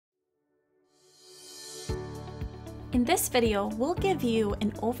In this video, we'll give you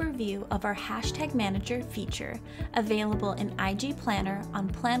an overview of our Hashtag Manager feature available in IG Planner on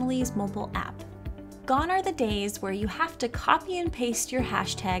Planoly's mobile app. Gone are the days where you have to copy and paste your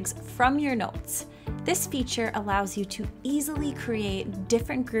hashtags from your notes. This feature allows you to easily create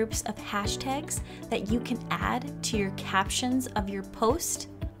different groups of hashtags that you can add to your captions of your post,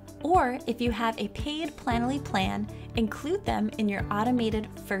 or if you have a paid Planoly plan, include them in your automated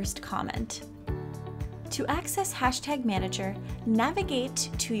first comment. To access Hashtag Manager, navigate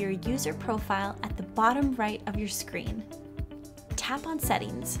to your user profile at the bottom right of your screen. Tap on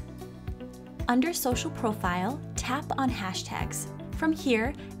Settings. Under Social Profile, tap on Hashtags. From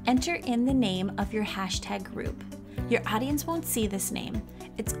here, enter in the name of your hashtag group. Your audience won't see this name.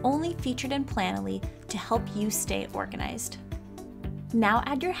 It's only featured in Planoly to help you stay organized. Now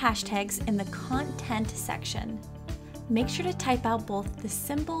add your hashtags in the Content section. Make sure to type out both the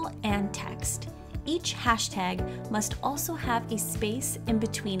symbol and text. Each hashtag must also have a space in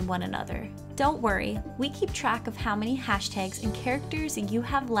between one another. Don't worry, we keep track of how many hashtags and characters you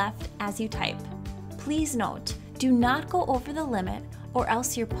have left as you type. Please note, do not go over the limit or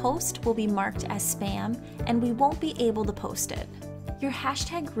else your post will be marked as spam and we won't be able to post it. Your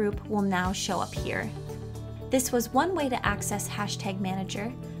hashtag group will now show up here. This was one way to access Hashtag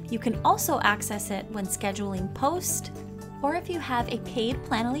Manager. You can also access it when scheduling posts, or if you have a paid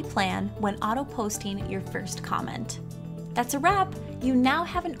Planoly plan when auto-posting your first comment. That's a wrap! You now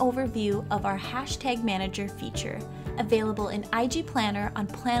have an overview of our Hashtag Manager feature, available in IG Planner on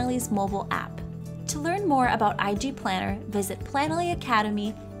Planoly's mobile app. To learn more about IG Planner, visit Planoly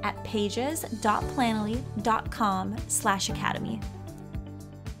Academy at pages.planoly.com/academy.